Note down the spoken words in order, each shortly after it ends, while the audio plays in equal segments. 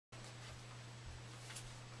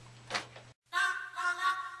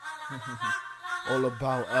All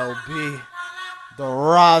about LB, the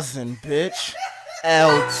rosin, bitch.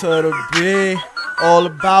 L to the B, all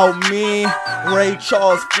about me. Ray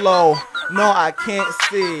Charles flow, no I can't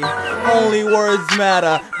see. Only words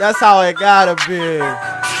matter, that's how it gotta be.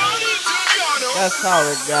 That's how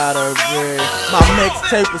it gotta be. My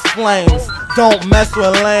mixtape is flames, don't mess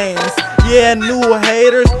with lanes. Yeah, new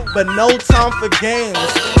haters, but no time for games.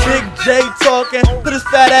 Big J talking, put his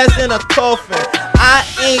fat ass in a coffin. I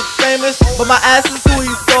ain't famous, but my ass is who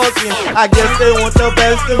he's talking. I guess they want the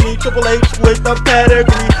best of me. Triple H with the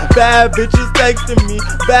pedigree. Bad bitches texting me,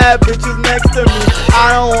 bad bitches next to me.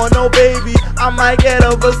 I don't want no baby, I might get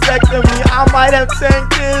a vasectomy. I might have 10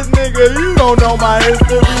 kids, nigga, you don't know my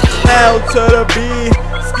history. L to the B,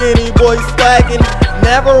 skinny boy swaggin',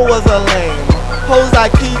 never was a lame. Hoes I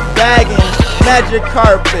keep bagging, magic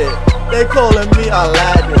carpet, they calling me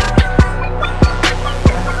Aladdin.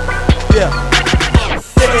 Yeah.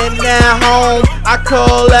 Sitting at home, I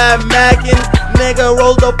call that mackin'. Nigga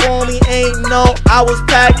rolled up on me, ain't no, I was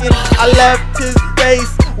packing. I left his face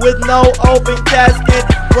with no open casket.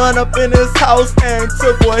 Run up in his house and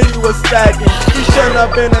took what he was stacking. He shouldn't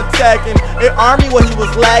have been attacking an army what he was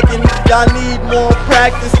lacking. Y'all need more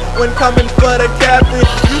practice when coming for the captain.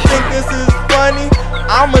 You think this is funny?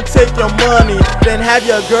 I'ma take your money, then have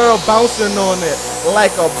your girl bouncing on it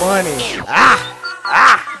like a bunny.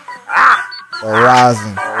 Horizon.